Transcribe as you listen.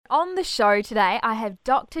On the show today, I have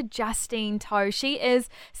Dr. Justine Toh. She is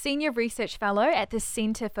Senior Research Fellow at the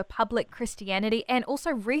Centre for Public Christianity and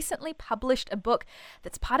also recently published a book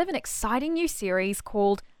that's part of an exciting new series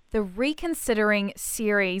called the Reconsidering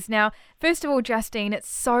Series. Now, first of all, Justine,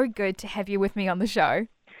 it's so good to have you with me on the show.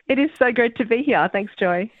 It is so good to be here. Thanks,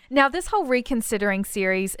 Joy. Now, this whole Reconsidering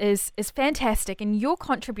series is fantastic, and your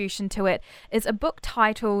contribution to it is a book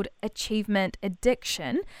titled Achievement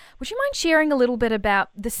Addiction. Would you mind sharing a little bit about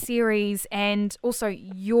the series and also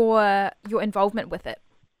your involvement with it?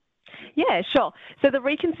 Yeah, sure. So the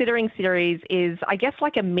Reconsidering series is, I guess,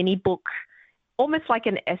 like a mini book, almost like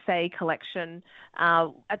an essay collection.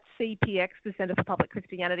 At CPX, the Centre for Public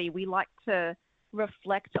Christianity, we like to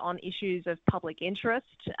reflect on issues of public interest,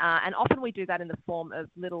 and often we do that in the form of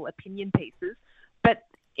little opinion pieces. But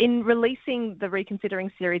in releasing the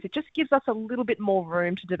Reconsidering series, it just gives us a little bit more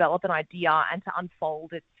room to develop an idea and to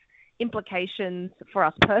unfold its implications for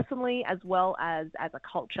us personally as well as a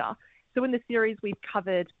culture. So in the series, we've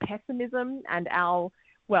covered pessimism and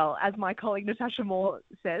as my colleague Natasha Moore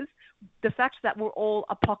says, the fact that we're all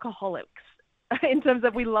apocalyptics in terms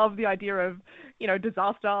of we love the idea of,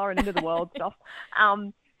 disaster and end of the world stuff.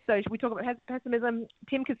 So we talk about pessimism.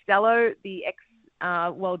 Tim Costello, the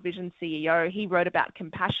ex-World Vision CEO, he wrote about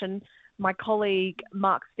compassion. My colleague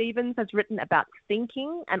Mark Stevens has written about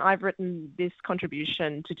thinking, and I've written this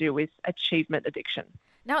contribution to do with achievement addiction.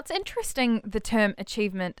 Now, it's interesting, the term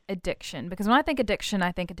achievement addiction, because when I think addiction,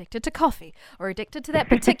 I think addicted to coffee or addicted to that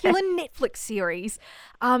particular Netflix series.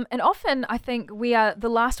 And often I think we are the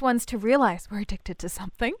last ones to realize we're addicted to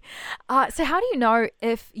something. So how do you know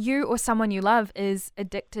if you or someone you love is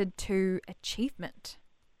addicted to achievement?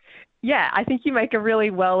 Yeah, I think you make a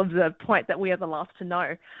really well-observed point that we are the last to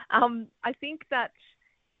know. I think that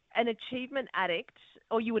an achievement addict,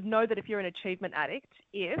 or you would know that if you're an achievement addict,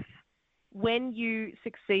 if when you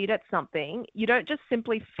succeed at something, you don't just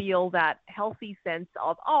simply feel that healthy sense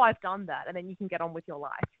of, oh, I've done that, and then you can get on with your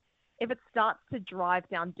life. If it starts to drive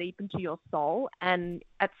down deep into your soul, and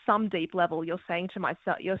at some deep level, you're saying to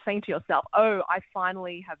yourself, oh, I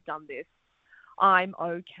finally have done this, I'm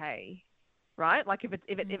okay, right? Like if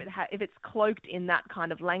it's cloaked in that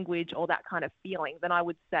kind of language or that kind of feeling, then I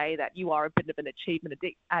would say that you are a bit of an achievement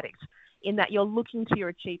addict, in that you're looking to your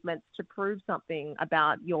achievements to prove something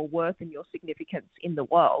about your worth and your significance in the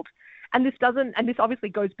world. And this obviously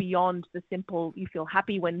goes beyond the simple, you feel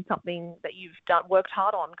happy when something that you've worked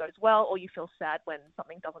hard on goes well, or you feel sad when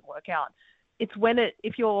something doesn't work out. It's when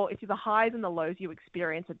if the highs and the lows you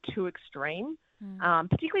experience are too extreme,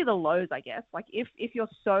 particularly the lows, I guess. Like if you're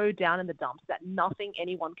so down in the dumps that nothing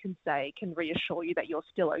anyone can say can reassure you that you're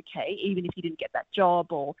still okay, even if you didn't get that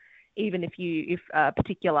job, or even if a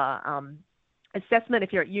particular assessment,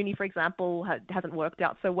 if you're at uni, for example, hasn't worked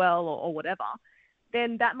out so well or whatever,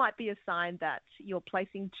 then that might be a sign that you're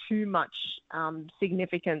placing too much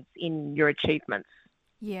significance in your achievements.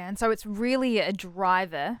 Yeah, and so it's really a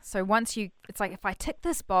driver. So it's like, if I tick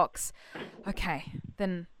this box, okay,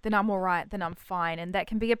 then I'm all right, then I'm fine. And that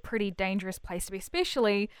can be a pretty dangerous place to be,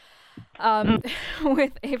 especially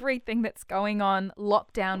with everything that's going on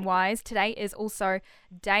lockdown-wise. Today is also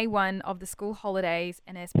day one of the school holidays,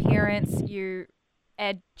 and as parents, you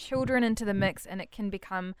add children into the mix, and it can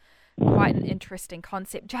become quite an interesting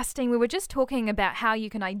concept. Justine, we were just talking about how you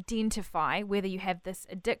can identify whether you have this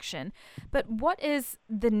addiction, but what is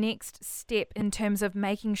the next step in terms of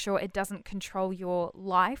making sure it doesn't control your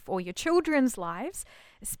life or your children's lives,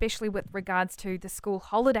 especially with regards to the school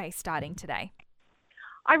holiday starting today?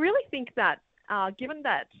 I really think that given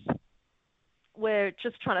that we're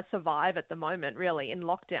just trying to survive at the moment, really, in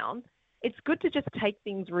lockdown, it's good to just take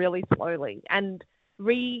things really slowly and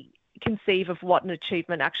reconceive of what an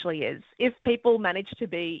achievement actually is. If people manage to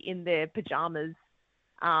be in their pajamas,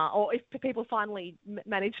 or if people finally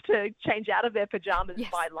manage to change out of their pajamas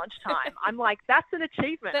by lunchtime, I'm like, that's an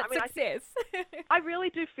achievement. That's success. I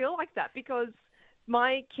really do feel like that, because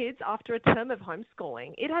my kids, after a term of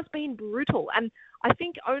homeschooling, it has been brutal. And I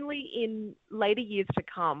think only in later years to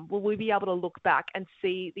come will we be able to look back and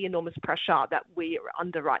see the enormous pressure that we are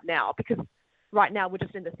under right now, because right now we're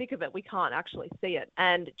just in the thick of it. We can't actually see it.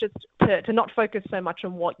 And just to not focus so much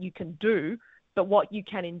on what you can do, but what you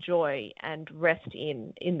can enjoy and rest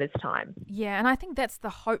in this time. Yeah, and I think that's the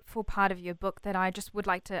hopeful part of your book that I just would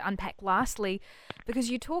like to unpack lastly,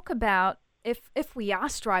 because you talk about if we are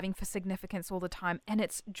striving for significance all the time and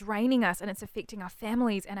it's draining us and it's affecting our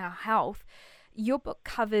families and our health, your book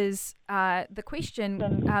covers the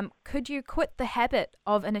question, could you quit the habit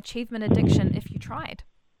of an achievement addiction if you tried?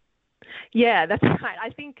 Yeah, that's right. I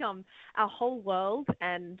think our whole world,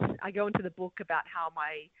 and I go into the book about how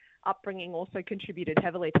my upbringing also contributed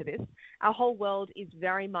heavily to this. Our whole world is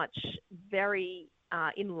very much very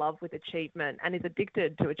in love with achievement and is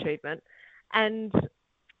addicted to achievement. And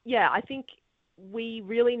yeah, I think we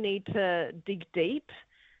really need to dig deep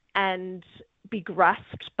and be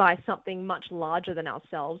grasped by something much larger than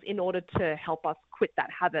ourselves in order to help us quit that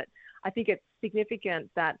habit. I think it's significant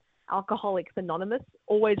that Alcoholics Anonymous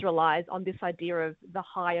always relies on this idea of the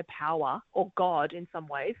higher power, or God in some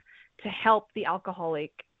ways, to help the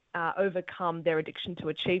alcoholic overcome their addiction to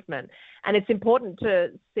achievement. And it's important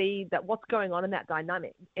to see that what's going on in that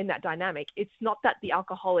dynamic. It's not that the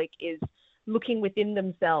alcoholic is looking within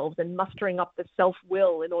themselves and mustering up the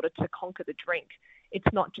self-will in order to conquer the drink.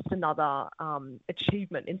 It's not just another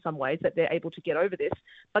achievement in some ways that they're able to get over this,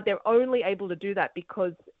 but they're only able to do that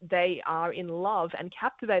because they are in love and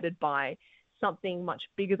captivated by something much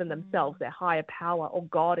bigger than themselves, their higher power or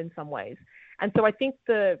God in some ways. And so I think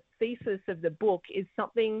the thesis of the book is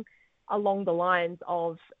something along the lines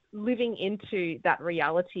of living into that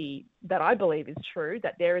reality that I believe is true,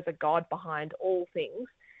 that there is a God behind all things,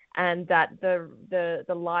 and that the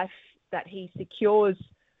life that he secures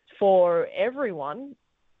for everyone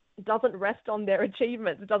doesn't rest on their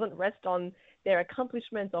achievements, it doesn't rest on their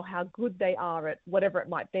accomplishments or how good they are at whatever it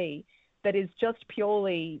might be. That is just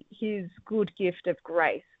purely his good gift of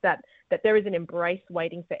grace, that there is an embrace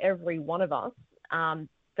waiting for every one of us,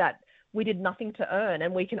 that we did nothing to earn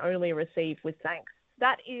and we can only receive with thanks.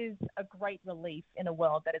 That is a great relief in a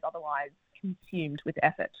world that is otherwise consumed with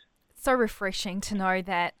effort. So refreshing to know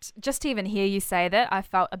that. Just to even hear you say that, I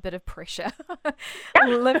felt a bit of pressure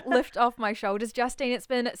lift off my shoulders. Justine, it's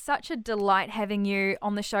been such a delight having you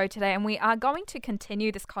on the show today, and we are going to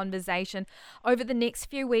continue this conversation over the next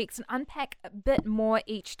few weeks and unpack a bit more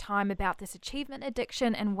each time about this achievement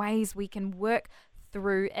addiction and ways we can work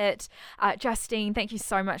through it. Justine, thank you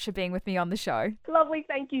so much for being with me on the show. Lovely.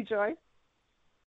 Thank you, Joy.